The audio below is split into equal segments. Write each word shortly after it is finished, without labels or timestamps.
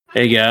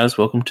Hey guys,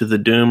 welcome to the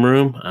Doom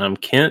Room. I'm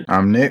Kent.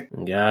 I'm Nick.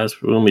 And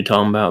guys, we're going to be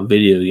talking about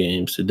video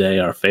games today,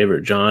 our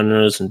favorite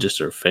genres and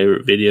just our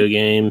favorite video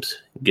games.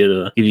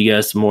 Give you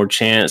guys some more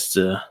chance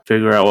to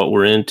figure out what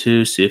we're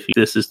into, see if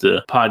this is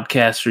the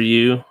podcast for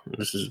you.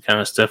 This is the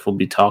kind of stuff we'll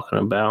be talking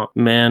about.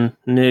 Man,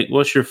 Nick,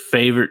 what's your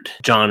favorite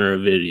genre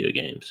of video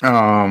games?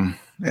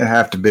 It'd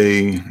have to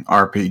be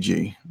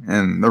RPG.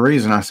 And the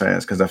reason I say it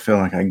is because I feel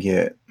like I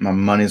get my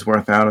money's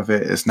worth out of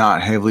it. It's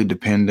not heavily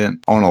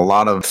dependent on a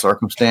lot of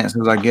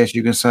circumstances, I guess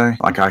you can say.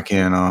 Like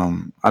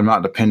I'm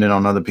not dependent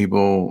on other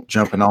people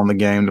jumping on the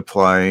game to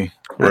play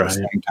at the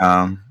same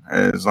time.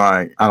 It's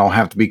like I don't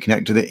have to be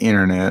connected to the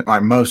internet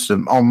like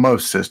on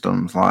most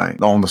systems, like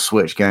on the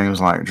Switch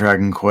games like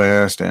Dragon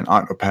Quest and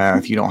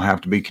Octopath. You don't have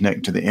to be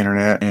connected to the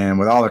internet, and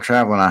with all the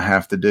traveling I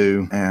have to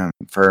do and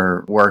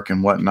for work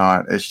and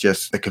whatnot, it's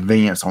just the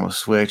convenience on the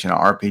Switch and an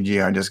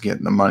RPG. I just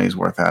get the money's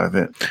worth out of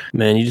it.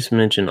 Man, you just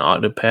mentioned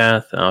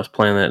Octopath. I was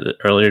playing that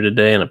earlier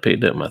today, and I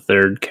picked up my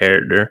third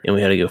character, and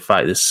we had to go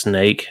fight this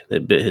snake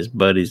that bit his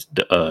buddy's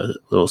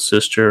little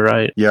sister.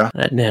 Right? Yeah.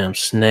 That damn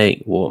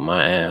snake whooped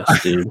my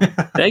ass, dude.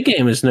 That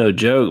game is no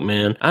joke,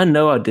 man. I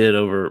know I did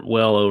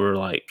well over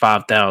like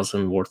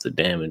 5,000 worth of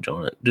damage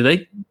on it. Do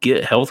they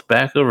get health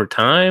back over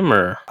time,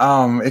 or?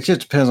 It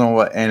just depends on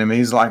what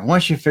enemies. Like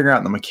once you figure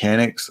out the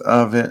mechanics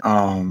of it,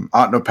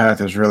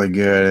 Octopath is really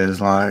good.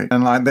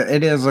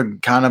 It is a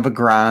kind of a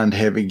grind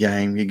heavy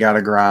game. You got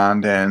to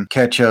grind and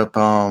catch up.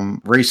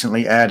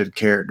 Recently added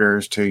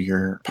characters to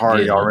your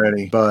party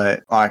already,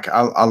 but like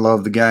I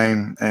love the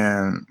game,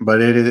 but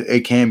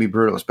it can be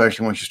brutal,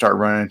 especially once you start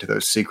running into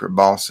those secret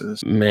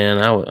bosses.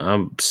 Man,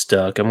 I'm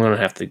stuck. I'm gonna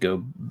have to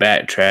go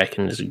backtrack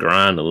and just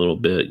grind a little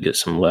bit, get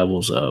some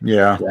levels up.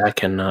 Yeah, I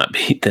cannot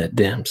beat that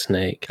damn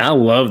snake. I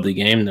love the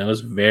game though.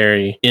 It's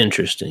very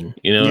interesting.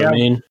 You know what I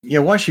mean? Yeah.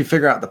 Once you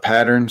figure out the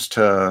patterns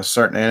to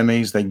certain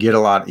enemies, they get a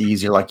lot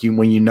easier. Like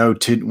when you know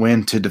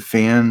when to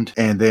defend,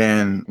 and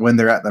then when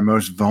they're at their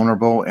most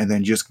vulnerable, and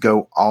then just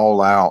go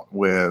all out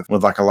with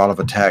like a lot of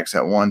attacks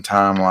at one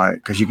time. Like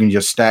because you can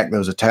just stack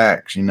those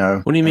attacks. You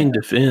know. What do you mean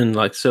defend?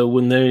 Like so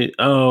when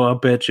I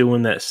bet you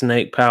when that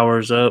snake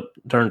powers up,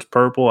 turns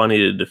purple, I need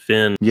to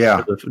defend for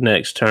the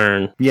next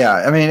turn. Yeah,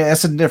 I mean,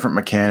 it's a different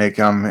mechanic.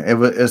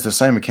 It's the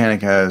same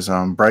mechanic as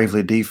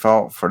Bravely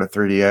Default for the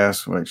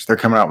 3DS, which they're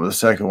coming out with a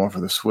second one for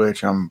the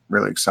Switch. I'm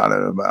really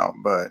excited about.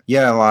 But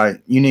yeah,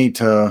 like you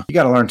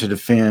got to learn to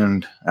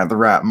defend at the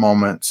right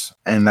moments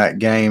in that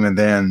game, and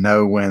then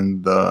know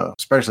when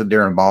especially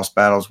during boss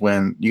battles,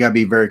 when you got to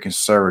be very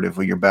conservative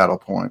with your battle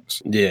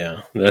points.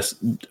 Yeah,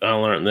 I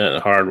learned that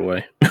the hard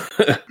way.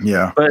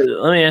 Yeah. But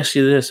let me ask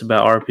you this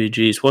about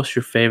RPGs. What's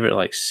your favorite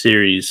like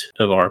series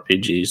of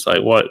RPGs?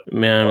 Like what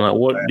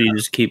do you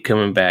just keep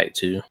coming back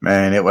to?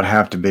 Man, it would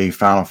have to be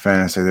Final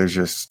Fantasy. There's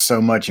just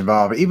so much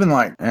involved. Even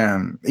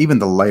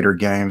the later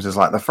games is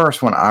like the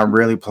first one I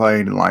really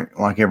played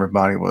like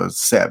everybody was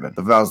 7.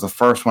 That was the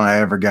first one I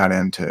ever got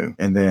into.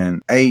 And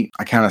then 8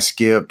 I kind of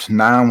skipped.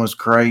 9 was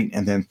great,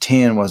 and then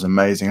 10 was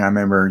amazing. I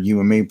remember you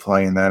and me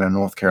playing that in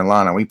North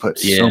Carolina. We put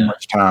so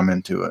much time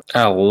into it.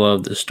 I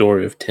love the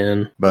story of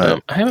 10.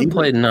 But I haven't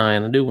played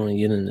 9. I do want to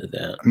get into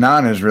that.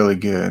 9 is really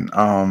good.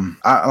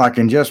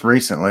 And just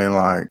recently,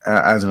 like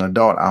as an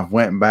adult, I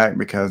went back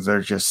because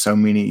there's just so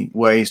many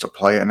ways to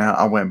play it now.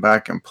 I went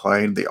back and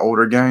played the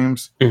older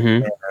games.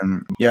 Mm-hmm.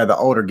 And the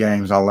older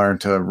games I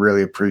learned to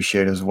really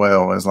appreciate as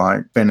well, as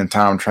like spending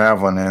time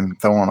traveling and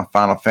throwing a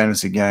Final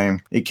Fantasy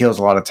game. It kills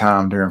a lot of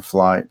time during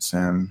flights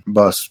and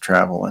bus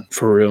traveling.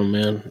 For real,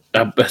 man.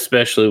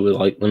 Especially with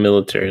like the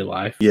military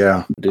life.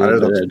 Yeah. Dude,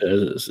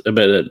 I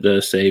bet that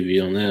does save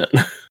you on that.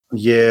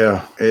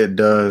 Yeah, it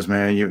does,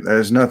 man.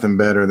 There's nothing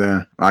better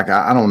than, like,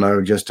 I don't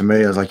know, just to me,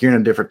 it's like you're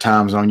in a different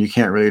time zone. You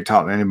can't really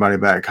talk to anybody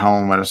back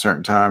home at a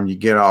certain time. You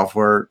get off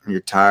work, you're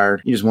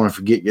tired. You just want to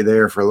forget you're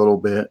there for a little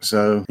bit.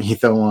 So you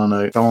throw on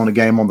a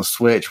game on the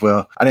Switch.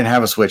 Well, I didn't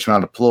have a Switch when I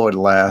deployed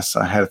last.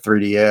 I had a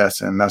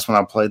 3DS, and that's when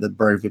I played the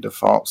Bravely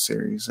Default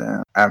series,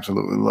 and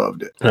absolutely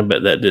loved it. I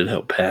bet that did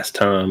help pass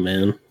time,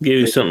 man. Give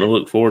you something to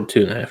look forward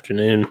to in the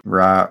afternoon.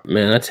 Right.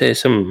 Man, I tell you,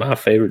 some of my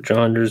favorite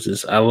genres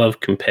is I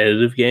love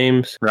competitive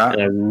games. Right. And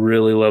I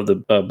really love the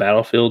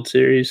Battlefield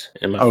series.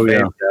 And my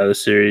favorite out of the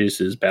series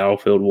is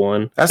Battlefield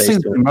 1. That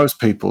seems to be most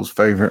people's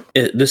favorite.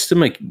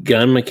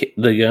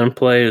 The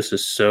gunplay is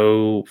just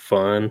so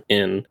fun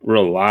and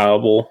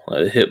reliable.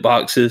 The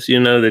hitboxes,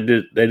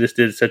 they just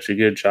did such a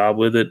good job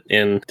with it.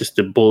 And just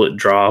the bullet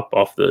drop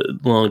off the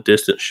long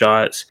distance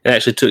shots. It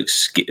actually took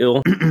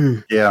skill.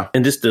 Yeah.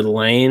 And just the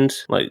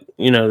lanes,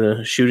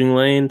 the shooting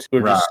lanes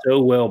were just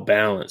so well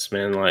balanced,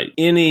 man. Like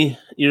it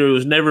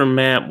was never a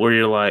map where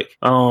you're like,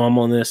 oh, I'm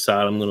on this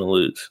side, I'm going to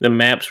lose. The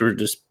maps were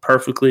just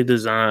perfectly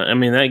designed. I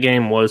mean, that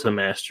game was a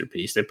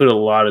masterpiece. They put a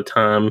lot of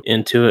time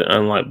into it,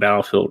 unlike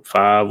Battlefield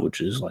 5,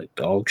 which is like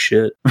dog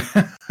shit.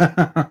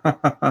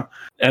 I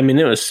mean,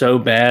 it was so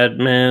bad,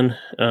 man.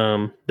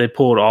 They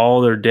pulled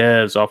all their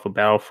devs off of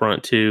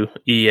Battlefront 2.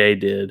 EA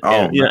did.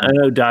 I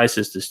know DICE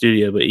is the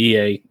studio, but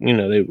EA,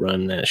 they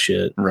run that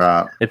shit.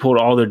 Right. They pulled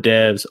all their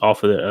devs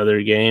off of the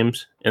other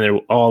games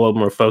and all of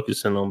them are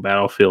focusing on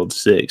Battlefield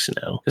 6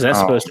 now, because that's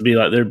supposed to be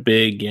like their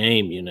big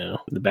game,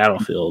 the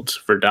Battlefields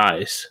for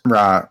DICE.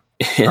 Right.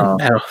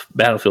 And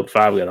Battlefield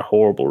 5 got a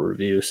horrible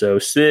review. So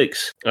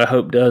 6, I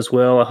hope does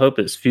well. I hope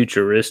it's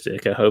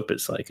futuristic. I hope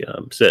it's like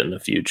set in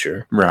the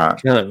future.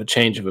 Right. Kind of a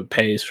change of a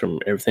pace from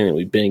everything that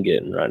we've been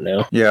getting right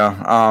now.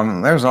 Yeah.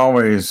 There's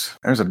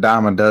a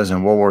dime a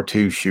dozen World War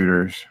II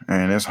shooters,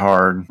 and it's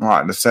hard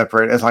to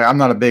separate. It's like I'm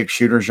not a big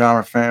shooter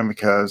genre fan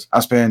because I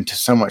spend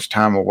so much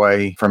time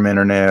away from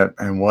internet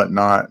and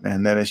whatnot,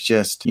 and then it's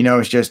just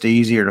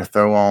easier to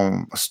throw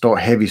on a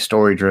heavy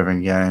story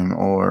driven game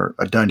or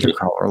a dungeon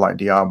crawler like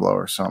Diablo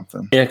or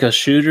something. Yeah, because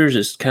shooters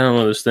is kind of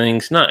one of those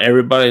things. Not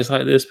everybody's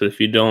like this, but if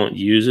you don't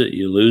use it,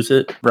 you lose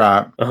it.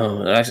 Right.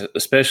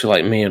 Especially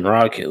like me in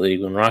Rocket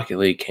League. When Rocket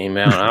League came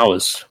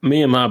out,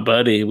 me and my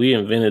buddy, we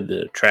invented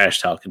the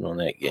trash talking on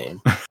that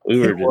game. We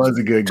were just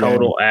a good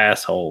total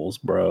assholes,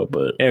 bro.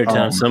 But every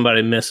time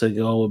somebody missed a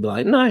goal, we'd be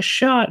like, "Nice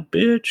shot,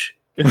 bitch."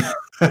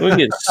 We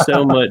get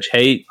so much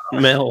hate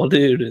mail,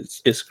 dude.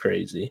 It's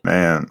crazy.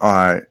 Man, all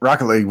right.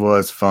 Rocket League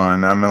was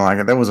fun. I mean,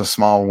 like, there was a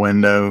small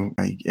window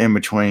in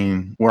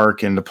between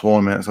work and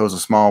deployment. So it was a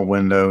small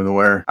window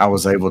where I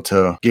was able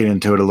to get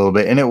into it a little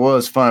bit. And it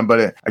was fun.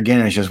 But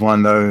it's just one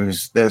of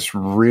those that's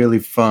really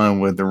fun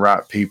with the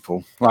right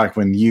people. Like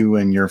when you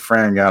and your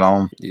friend got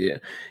on. Yeah.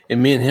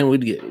 And me and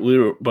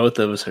him, both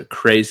of us are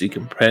crazy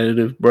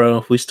competitive, bro.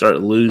 If we start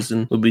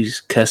losing, we'd be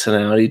just cussing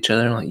out each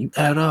other. Like, you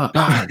got up.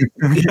 God,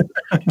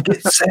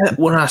 get set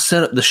when I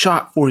set up the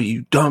shot for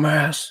you,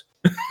 dumbass.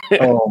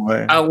 Oh,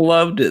 man. I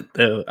loved it,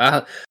 though.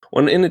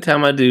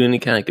 Anytime I do any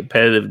kind of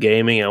competitive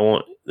gaming, I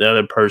want the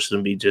other person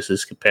to be just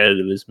as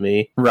competitive as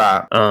me.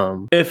 Right.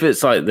 If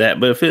it's like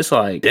that, but if it's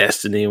like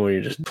Destiny where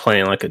you're just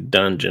playing like a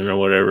dungeon or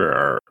whatever,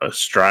 or a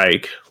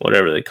strike,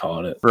 whatever they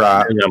call it.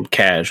 Right. And I'm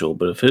casual,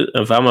 but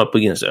if I'm up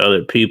against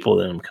other people,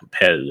 then I'm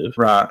competitive.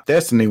 Right.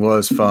 Destiny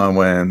was fun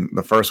when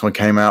the first one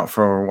came out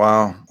for a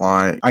while.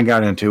 Like, I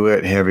got into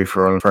it heavy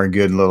for a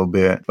good little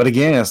bit. But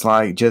again, it's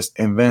like just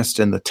invest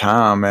in the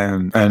time,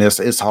 and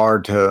it's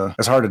hard to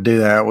do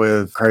that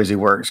with crazy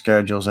work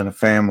schedules and a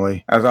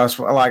family. And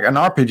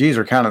RPGs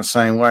are kind of the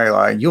same way.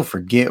 Like, you'll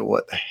forget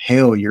what the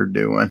hell you're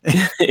doing.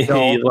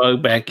 You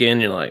log back in,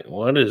 you're like,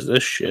 what is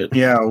this shit?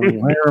 Yeah,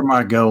 where am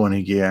I going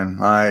again?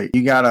 Like,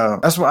 you gotta.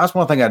 That's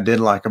one thing I did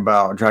like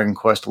about Dragon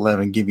Quest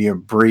XI. Give you a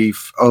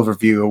brief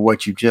overview of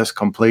what you just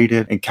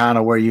completed and kind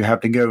of where you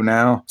have to go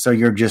now, so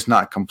you're just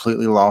not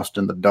completely lost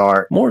in the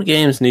dark. More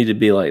games need to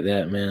be like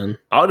that, man.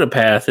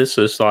 Octopath, it's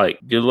just like,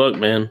 good luck,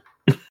 man.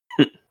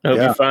 Hope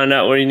you find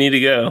out where you need to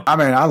go. I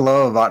mean, I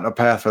love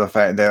Octopath for the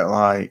fact that,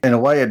 like, in a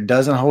way, it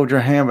doesn't hold your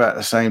hand, but at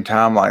the same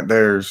time, like,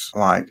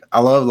 I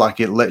love, like,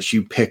 it lets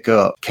you pick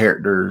up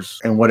characters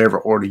in whatever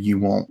order you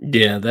want.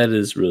 Yeah, that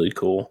is really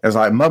cool. It's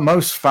like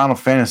most Final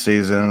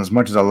Fantasies, and as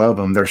much as I love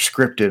them, they're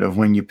scripted of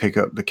when you pick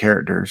up the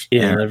characters.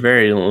 Yeah, they're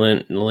very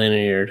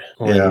linear.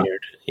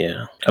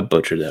 Yeah, I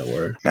butchered that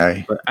word.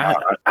 Hey. But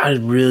I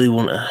really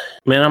want to...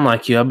 Man, I'm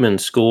like you. I've been in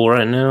school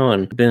right now,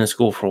 and been in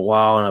school for a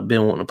while, and I've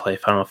been wanting to play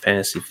Final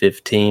Fantasy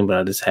 15, but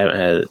I just haven't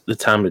had the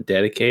time to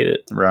dedicate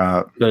it.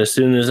 Right. But as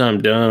soon as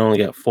I'm done, I only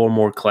got 4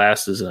 more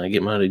classes, and I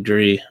get my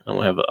degree. I'm going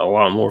to have a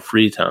lot more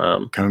free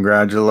time.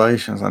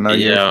 Congratulations. I know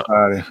you're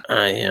excited.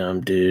 I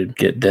am, dude.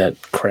 Get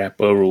that crap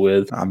over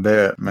with. I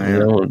bet,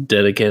 man. I'll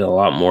dedicate a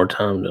lot more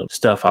time to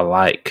stuff I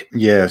like.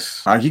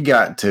 Yes. Like, you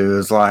got to.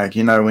 It's like,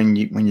 when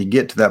you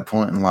get to that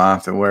point in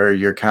life that where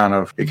you're kind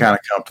of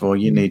comfortable,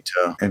 you need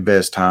to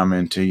invest time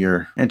into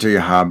your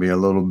hobby a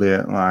little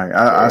bit. Like,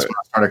 that's when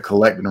I started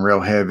collecting real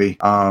heavy,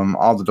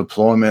 all the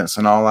deployments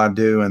and all I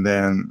do, and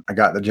then I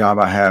got the job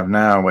I have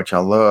now, which I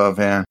love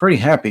and pretty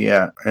happy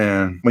at.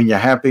 And when you're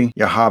happy,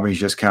 your hobbies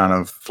just kind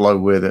of flow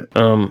with it.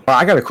 Well,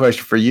 I got a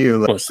question for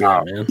you. What's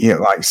that, man? Yeah,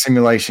 like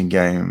simulation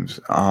games.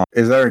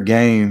 Is there a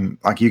game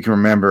like you can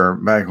remember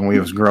back when we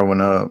was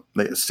growing up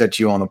that set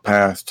you on the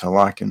path to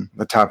liking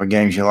the type of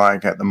games you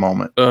like at the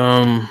moment?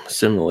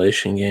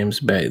 Simulation games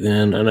back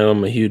then. I know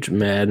I'm a huge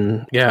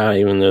Madden guy,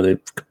 even though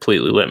they've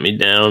completely let me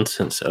down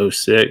since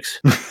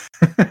 06.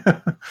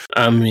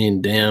 I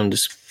mean, damn,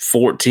 just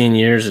 14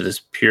 years of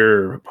this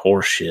pure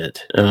horseshit.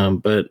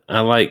 But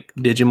I like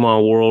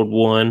Digimon World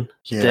 1.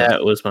 Yeah.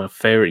 That was my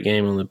favorite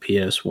game on the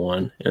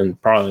PS1,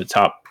 and probably the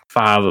top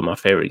 5 of my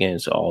favorite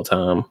games of all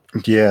time.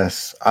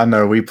 Yes, I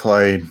know. We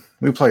played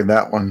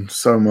that one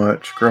so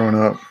much growing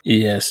up.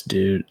 Yes,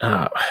 dude.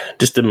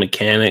 Just the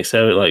mechanics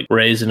of it, like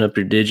raising up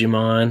your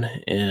Digimon,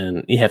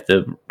 and you have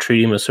to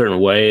treat him a certain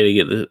way to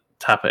get the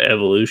type of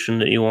evolution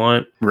that you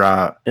want.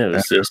 Right. It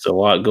was just a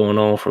lot going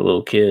on for a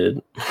little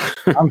kid.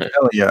 I'm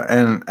telling you.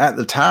 And at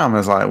the time,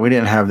 it's like we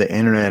didn't have the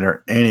internet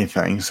or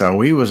anything, so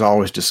we was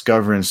always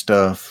discovering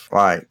stuff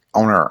like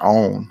on our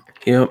own.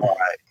 Yep.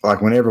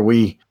 Like whenever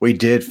we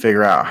did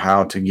figure out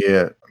how to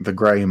get the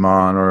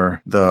Greymon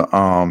or the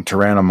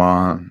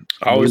Tyrannomon.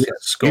 I always got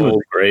Skull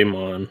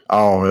Greymon.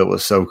 Oh, it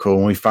was so cool.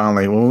 When we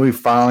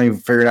finally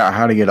figured out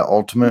how to get an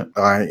ultimate,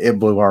 it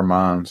blew our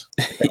minds.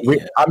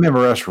 I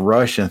remember us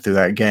rushing through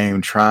that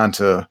game trying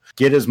to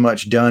get as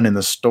much done in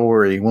the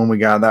story when we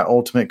got that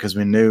ultimate, because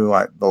we knew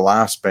like the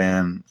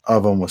lifespan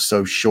of them was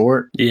so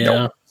short.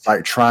 Yeah.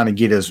 Like trying to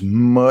get as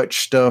much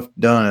stuff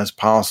done as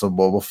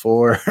possible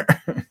before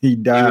he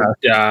died.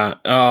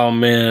 Oh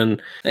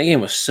man, that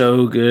game was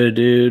so good,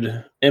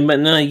 dude.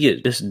 But now you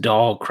get this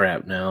doll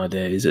crap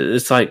nowadays.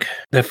 It's like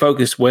they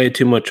focus way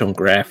too much on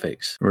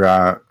graphics.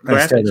 Right.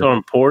 Graphics are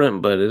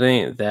important, but it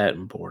ain't that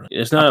important.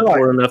 It's not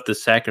important enough to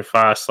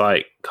sacrifice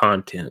like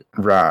content.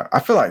 Right.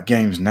 I feel like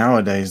games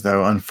nowadays,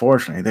 though,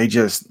 unfortunately,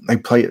 they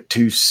play it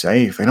too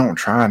safe. They don't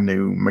try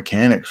new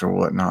mechanics or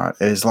whatnot.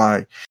 It's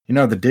like, the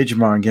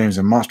Digimon games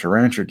and Monster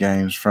Rancher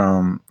games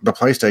from the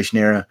PlayStation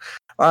era.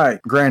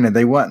 Like, granted,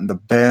 they wasn't the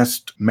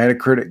best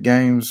Metacritic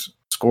games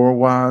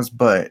score-wise,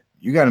 but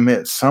you got to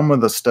admit, some of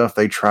the stuff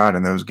they tried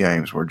in those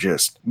games were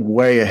just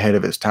way ahead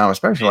of its time,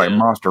 especially like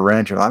Monster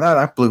Rancher. Like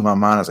that blew my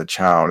mind as a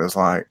child. It's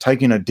like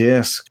taking a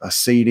disc, a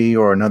CD,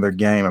 or another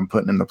game and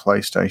putting it in the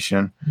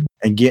PlayStation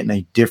and getting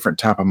a different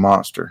type of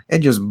monster. It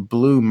just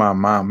blew my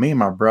mind. Me and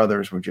my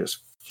brothers were just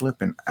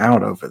flipping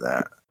out over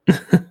that.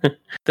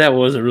 That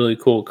was a really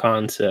cool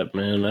concept,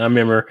 man. I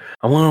remember,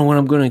 I wonder what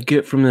I'm going to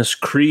get from this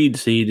Creed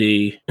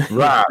CD.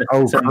 Right.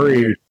 Oh,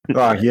 Creed.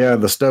 Like, yeah,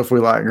 the stuff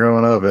we like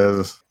growing up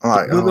is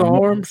like with the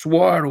arms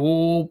wide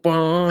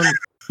open.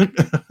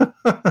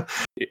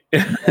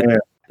 Yeah.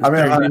 I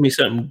mean, give me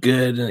something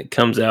good, and it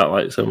comes out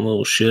like some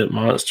little shit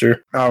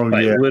monster. Oh,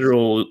 like yeah,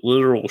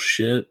 literal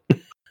shit.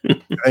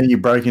 And you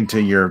break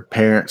into your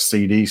parents'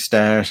 CD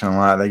stash, and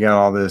like they got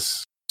all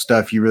this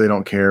stuff you really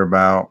don't care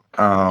about.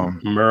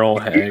 Merle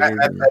Haggard.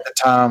 At the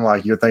time,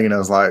 like you're thinking it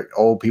was like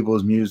old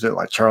people's music,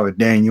 like Charlie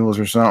Daniels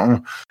or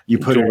something. You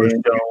put George it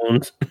in.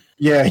 Jones.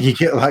 Yeah, you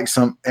get like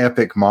some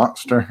epic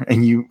monster,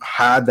 and you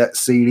hide that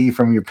CD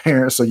from your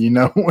parents so you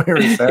know where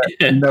it's at.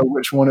 You know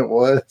which one it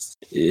was.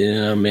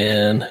 Yeah,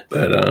 man.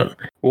 But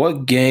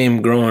what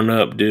game growing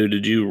up, dude,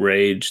 did you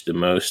rage the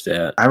most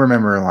at? I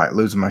remember like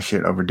losing my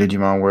shit over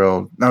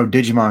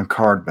Digimon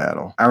Card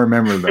Battle. I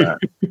remember that.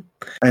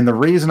 And the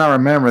reason I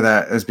remember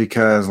that is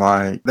because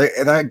like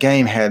that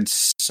game had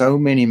so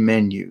many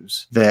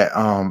menus that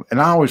and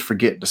I always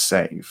forget to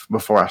save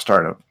before I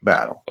start a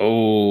battle.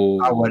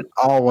 Oh, I would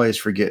always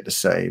forget to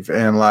save.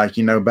 And like,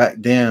 back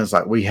then it's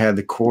like we had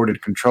the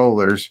corded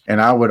controllers,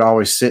 and I would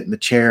always sit in the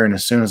chair, and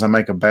as soon as I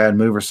make a bad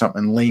move or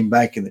something, lean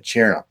back in the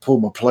chair and I pull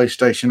my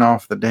PlayStation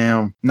off the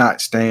damn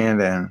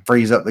nightstand and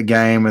freeze up the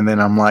game, and then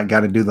I'm like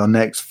got to do the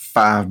next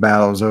 5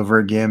 battles over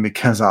again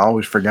because I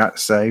always forgot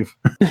to save.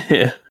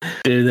 Yeah.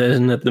 Dude, there's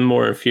nothing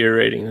more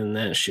infuriating than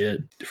that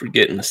shit.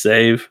 Forgetting to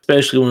save.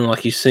 Especially when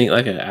like you sink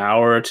like an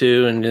hour or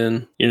two and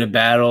then you're in a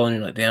battle and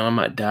you're like, damn, I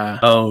might die.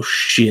 Oh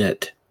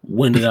shit.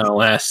 When did I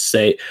last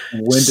save?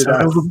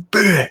 Son of a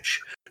bitch.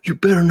 You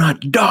better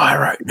not die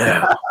right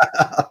now.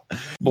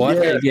 Well, I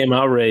think the game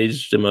I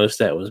raged the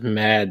most at was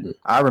Madden.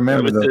 I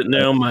remember sitting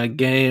there on my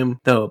game,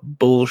 throw a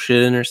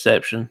bullshit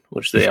interception,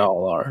 which they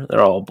all are.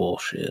 They're all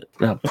bullshit.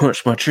 And I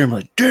punched my chair. I'm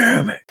like,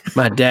 damn it.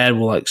 My dad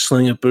will like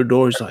sling up the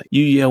door. He's like,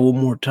 you yell one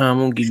more time, I'm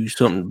going to give you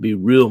something to be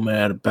real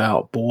mad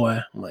about, boy.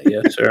 I'm like,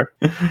 yes, sir.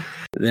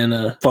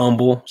 Then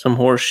fumble, some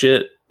horse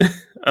shit.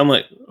 I'm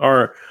like,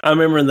 or I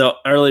remember in the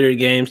earlier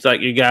games,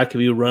 like your guy could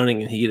be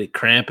running and he get a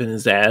cramp in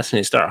his ass and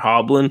he start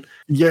hobbling.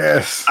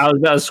 Yes. I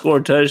was about to score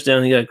a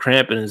touchdown. He got a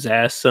cramp in his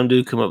ass. Some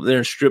dude come up there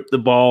and stripped the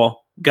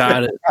ball,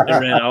 got it,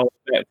 and ran all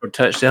the way back for a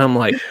touchdown. I'm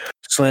like,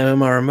 slamming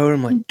my remote.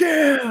 I'm like,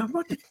 damn,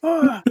 what the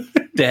fuck?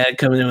 Dad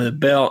coming in with a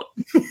belt.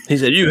 He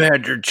said, you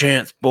had your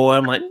chance, boy.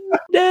 I'm like,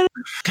 Dad,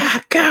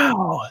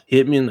 cow.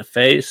 Hit me in the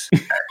face.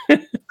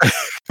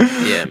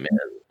 Yeah, man.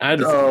 I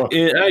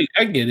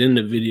get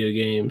into video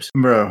games.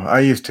 Bro, I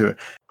used to.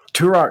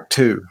 Turok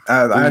 2.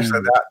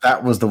 Actually,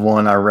 that was the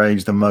one I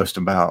raged the most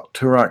about.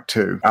 Turok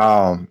 2.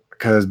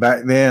 Because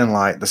back then,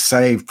 like, the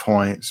save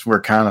points were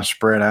kind of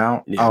spread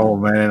out. Yeah. Oh,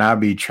 man, I'd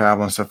be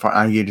traveling so far.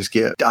 I'd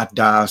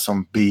die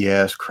some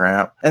BS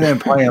crap. And then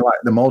playing, like,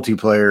 the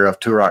multiplayer of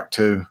Turok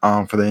 2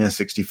 for the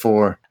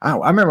N64. I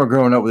remember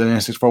growing up with an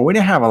N64. We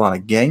didn't have a lot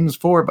of games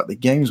for it, but the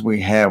games we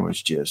had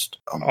was just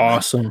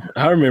awesome.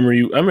 I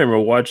remember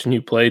watching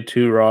you play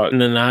Turok, and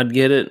then I'd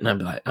get it, and I'd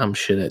be like, I'm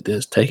shit at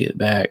this. Take it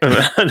back.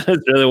 I'd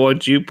just rather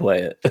watch you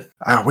play it.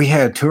 We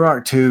had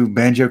Turok 2,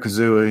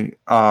 Banjo-Kazooie,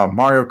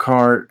 Mario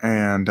Kart,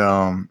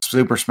 and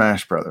Super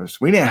Smash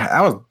Brothers. We didn't.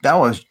 That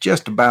was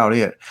just about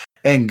it.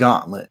 And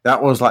Gauntlet.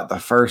 That was like the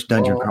first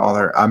dungeon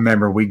crawler I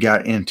remember we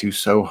got into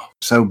so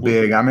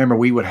big. I remember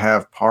we would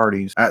have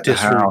parties at the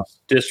house.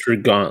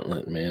 District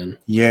Gauntlet, man.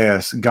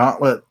 Yes,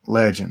 Gauntlet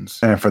Legends.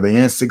 And for the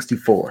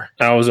N64.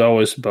 I was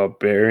always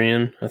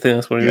Barbarian. I think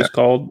that's what he was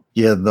called.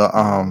 Yeah, the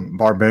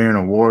Barbarian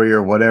or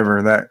Warrior,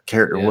 whatever that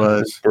character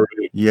was.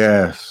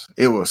 Yes,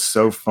 it was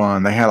so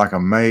fun. They had like a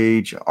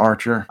mage,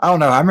 archer. I don't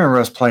know. I remember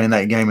us playing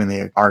that game in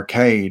the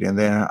arcade, and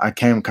then I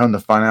come to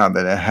find out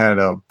that it had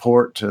a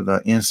port to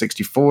the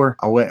N64.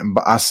 I went and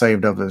I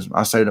saved up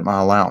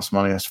my allowance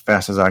money as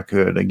fast as I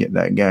could to get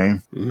that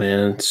game.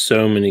 Man,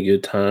 so many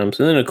good times.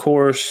 And then, of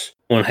course,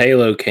 when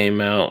Halo came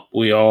out,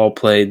 we all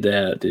played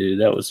that, dude.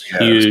 That was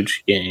a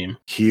huge game.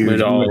 Huge.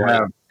 We'd all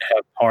have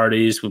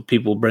parties with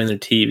people bring their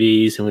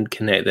TVs and would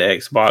connect the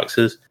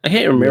Xboxes. I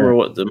can't remember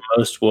what the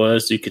most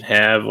was you could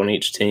have on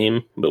each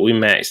team, but we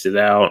maxed it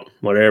out,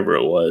 whatever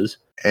it was.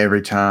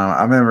 Every time.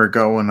 I remember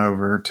going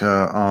over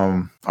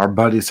to our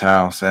buddy's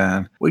house,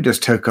 and we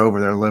just took over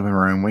their living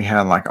room. We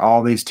had like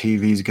all these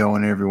TVs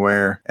going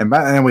everywhere, and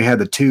back then we had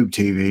the tube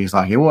TVs.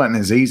 Like, it wasn't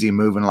as easy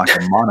moving like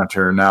a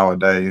monitor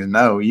nowadays.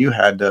 No, you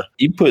had to.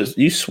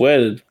 You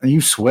sweated.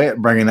 You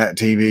sweat bringing that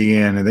TV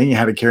in, and then you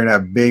had to carry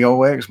that big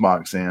old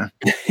Xbox in.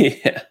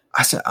 Yeah.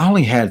 I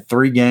only had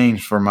 3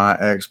 games for my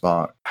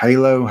Xbox: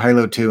 Halo,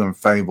 Halo 2, and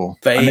Fable.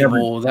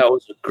 Fable, that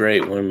was a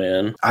great one,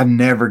 man. I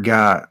never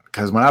got,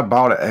 because when I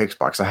bought an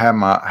Xbox, I had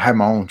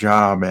my own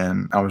job,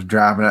 and I was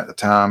driving at the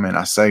time, and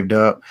I saved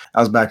up. That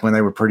was back when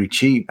they were pretty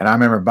cheap, and I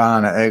remember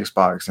buying an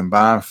Xbox and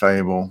buying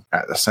Fable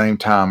at the same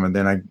time, and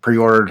then I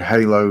pre-ordered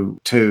Halo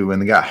 2, and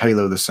they got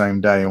Halo the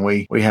same day, and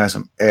we had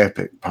some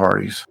epic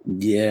parties.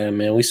 Yeah,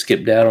 man, we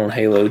skipped out on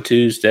Halo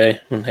Tuesday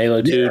when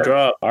Halo 2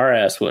 dropped. Our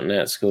ass wasn't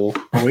at school.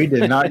 We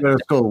did not go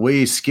to school.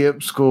 We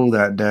skipped school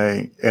that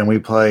day, and we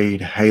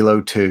played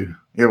Halo 2.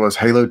 It was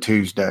Halo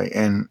Tuesday,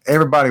 and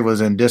everybody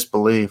was in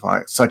disbelief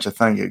like such a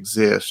thing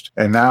exists.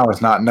 And now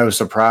it's not no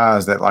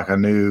surprise that like a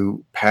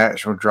new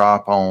patch will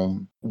drop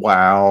on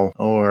WoW,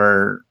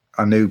 or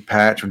a new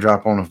patch will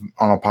drop on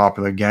a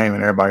popular game,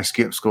 and everybody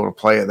skips school to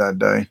play it that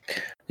day.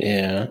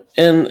 Yeah,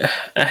 and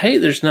I hate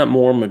there's not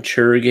more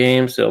mature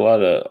games that a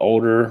lot of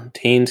older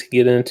teens can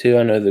get into.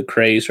 I know the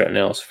craze right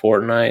now is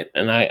Fortnite,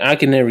 and I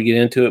can never get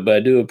into it, but I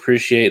do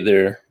appreciate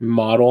their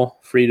model,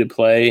 free to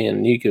play,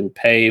 and you can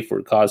pay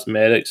for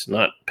cosmetics,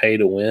 not pay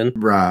to win.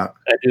 Right.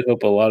 I do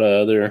hope a lot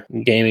of other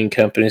gaming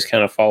companies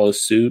kind of follow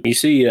suit. You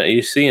see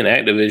an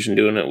Activision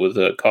doing it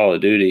with Call of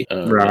Duty,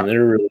 right. And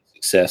they're really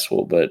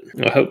successful, but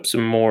I hope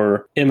some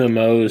more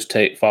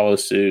MMOs follow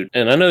suit.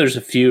 And I know there's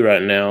a few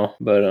right now,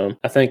 but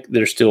I think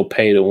they're still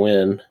pay to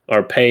win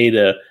or pay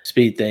to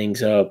speed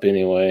things up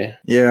anyway.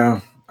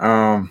 Yeah.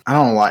 I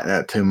don't like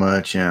that too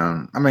much.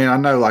 And I mean, I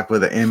know like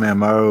with an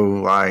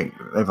MMO, like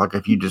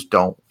if you just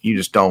don't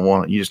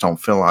want it, you just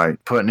don't feel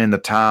like putting in the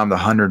time, the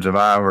hundreds of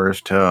hours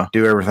to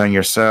do everything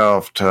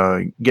yourself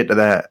to get to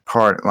that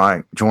part,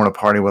 like join a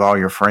party with all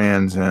your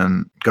friends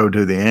and go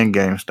do the end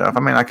game stuff.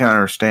 I mean, I can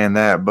understand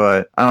that,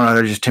 but I don't know.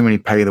 There's just too many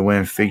pay to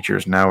win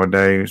features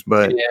nowadays.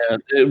 But yeah,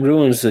 it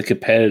ruins the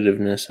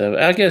competitiveness of it.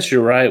 I guess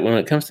you're right. When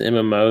it comes to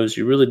MMOs,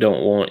 you really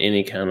don't want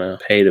any kind of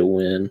pay to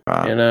win,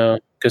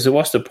 Because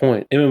what's the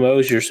point?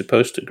 MMOs, you're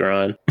supposed to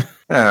grind.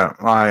 Yeah,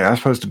 like that's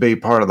supposed to be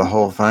part of the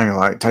whole thing.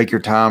 Like, take your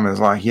time. Is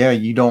like, yeah,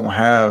 you don't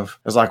have.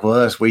 It's like with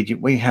us,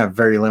 we have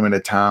very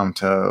limited time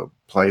to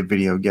play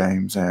video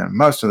games, and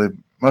most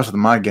of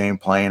my game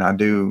playing I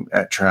do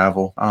at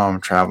traveling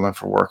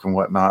for work and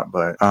whatnot.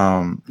 But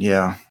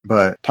yeah.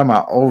 But talking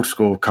about old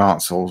school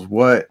consoles,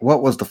 what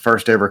was the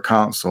first ever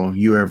console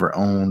you ever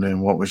owned,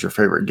 and what was your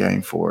favorite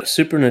game for it?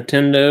 Super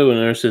Nintendo, and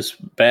there's this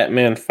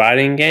Batman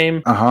fighting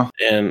game. Uh-huh.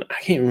 And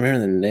I can't remember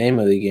the name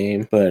of the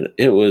game, but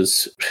it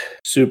was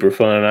super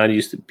fun. I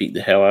used to beat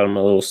the hell out of my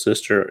little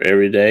sister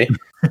every day.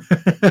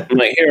 I'm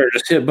like, here,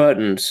 just hit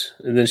buttons.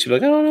 And then she'd be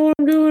like, I don't know what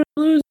I'm doing,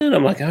 I'm losing.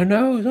 I'm like, I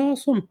know, it's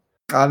awesome.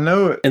 I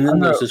know it. And then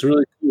there's this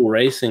really cool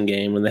racing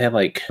game when they have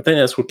like, I think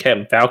that's where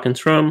Captain Falcon's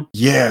from.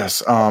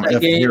 Yes,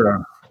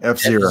 F-Zero.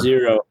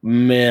 F-Zero.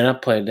 Man, I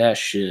played that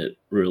shit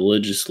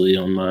religiously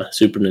on my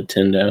Super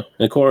Nintendo.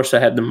 And of course, I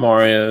had the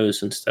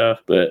Marios and stuff,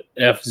 but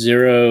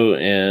F-Zero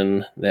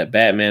and that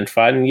Batman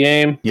fighting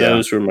game,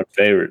 those were my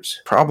favorites.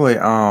 Probably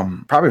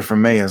for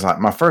me, is like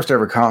my first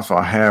ever console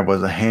I had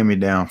was a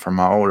hand-me-down from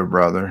my older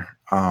brother.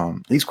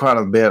 He's quite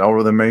a bit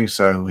older than me,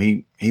 so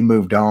he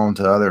moved on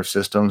to other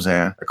systems,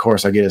 and of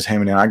course I get his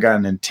hand-me-down. I got a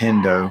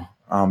Nintendo,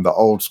 the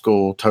old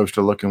school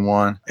toaster looking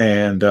one,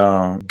 and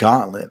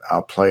Gauntlet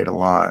I played a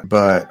lot.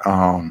 But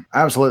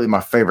absolutely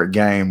my favorite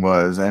game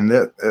was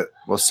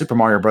Super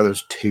Mario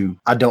Brothers 2.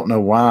 I don't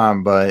know why,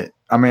 but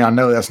I mean, I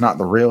know that's not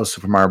the real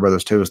Super Mario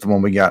Brothers 2. It's the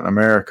one we got in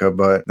America,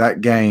 but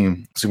that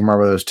game, Super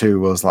Mario Brothers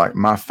 2, was like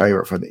my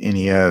favorite for the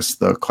NES,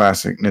 the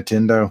classic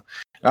Nintendo.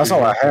 That's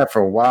all I had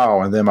for a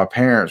while, and then my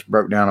parents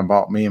broke down and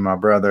bought me and my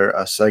brother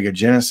a Sega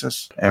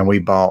Genesis, and we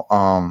bought,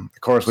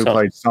 of course, we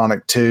played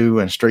Sonic 2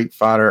 and Street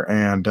Fighter,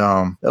 and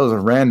there was a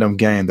random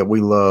game that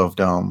we loved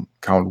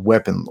called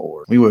Weapon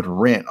Lord. We would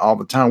rent all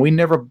the time. We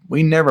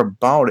never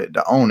bought it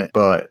to own it,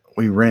 but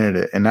we rented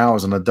it, and now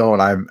as an adult,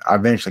 I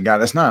eventually got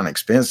it. It's not an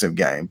expensive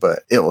game,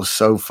 but it was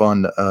so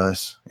fun to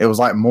us. It was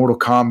like Mortal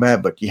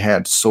Kombat, but you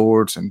had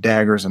swords and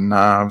daggers and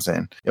knives,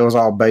 and it was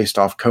all based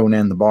off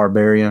Conan the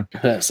Barbarian.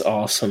 That's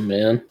awesome,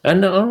 man. I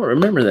don't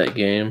remember that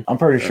game. I'm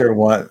pretty sure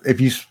if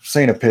you've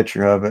seen a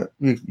picture of it,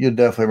 you'll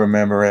definitely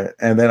remember it.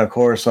 And then, of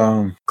course,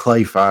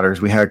 Clay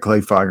Fighters. We had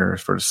Clay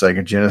Fighters for the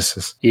Sega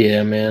Genesis.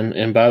 Yeah, man.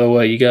 And by the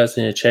way, you guys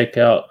need to check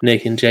out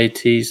Nick and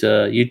JT's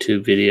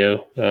YouTube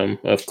video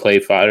of Clay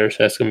Fighters.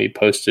 That's going to be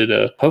posted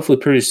hopefully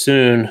pretty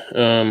soon.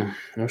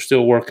 We're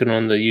still working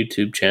on the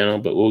YouTube channel,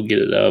 but we'll get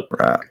it up.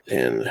 Right.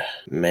 And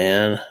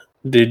man,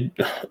 you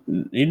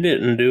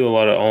didn't do a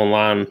lot of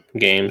online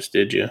games,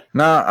 did you?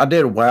 No, I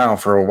did WoW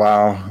for a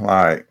while,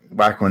 like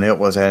back when it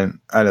was at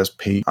its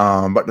peak.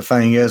 But the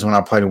thing is, when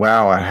I played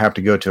WoW, I have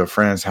to go to a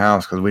friend's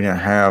house because we didn't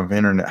have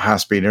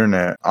high-speed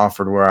internet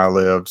offered where I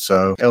lived.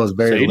 So it was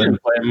very So you limited.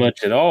 didn't play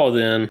much at all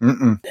then?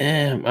 Mm-mm.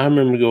 Damn, I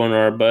remember going to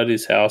our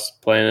buddy's house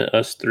playing it,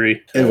 us three.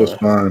 It was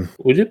fun.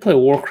 We did play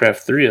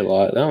Warcraft 3 a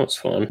lot. That was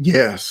fun.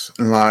 Yes.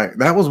 And like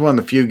that was one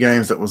of the few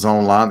games that was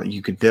online that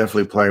you could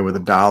definitely play with a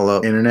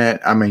dial-up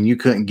internet. I mean, you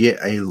couldn't get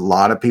a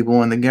lot of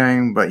people in the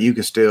game, but you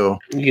could still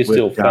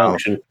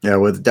function. Yeah,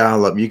 with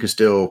dial-up, you could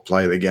still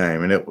play the game,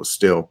 and it was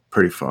still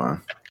pretty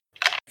fun.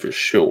 For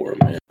sure,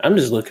 man. I'm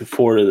just looking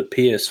forward to the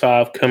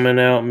PS5 coming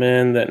out,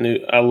 man.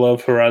 I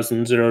love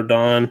Horizon Zero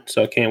Dawn,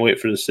 so I can't wait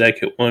for the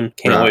second one.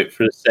 Can't wait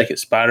for the second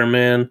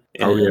Spider-Man.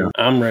 And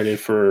I'm ready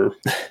for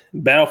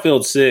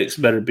Battlefield 6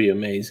 better be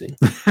amazing.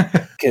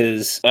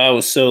 Because I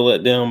was so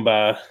let down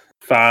by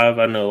 5.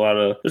 I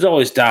know there's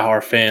always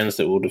diehard fans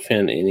that will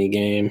defend any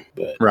game,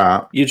 but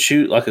you'd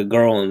shoot like a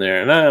girl in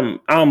there, and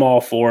I'm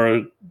all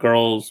for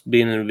girls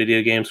being in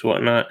video games and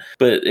whatnot.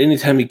 But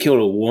anytime you killed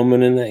a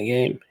woman in that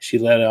game, she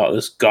let out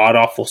this god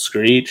awful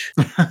screech,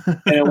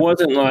 and it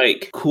wasn't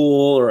like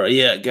cool or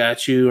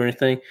got you or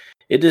anything.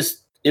 It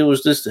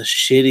was just a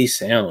shitty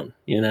sound,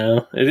 you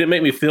know. It didn't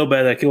make me feel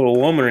bad that I killed a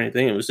woman or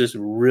anything. It was just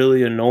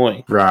really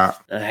annoying. Right.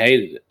 I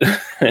hated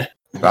it.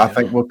 I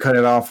think we'll cut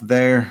it off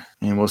there,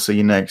 and we'll see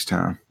you next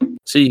time.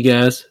 See you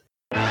guys.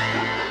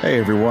 Hey,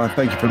 everyone.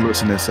 Thank you for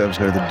listening to this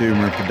episode of the Doom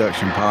Room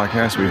Production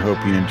Podcast. We hope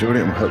you enjoyed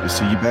it, and we hope to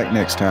see you back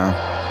next time.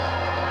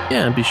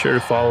 Yeah, and be sure to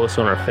follow us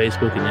on our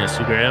Facebook and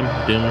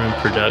Instagram, Doom Room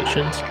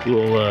Productions.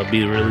 We'll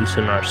be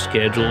releasing our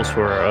schedules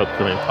for our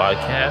upcoming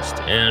podcast,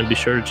 and be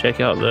sure to check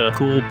out the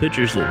cool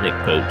pictures that Nick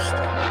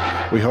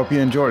posts. We hope you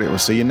enjoyed it. We'll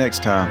see you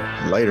next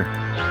time. Later.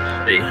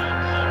 See ya.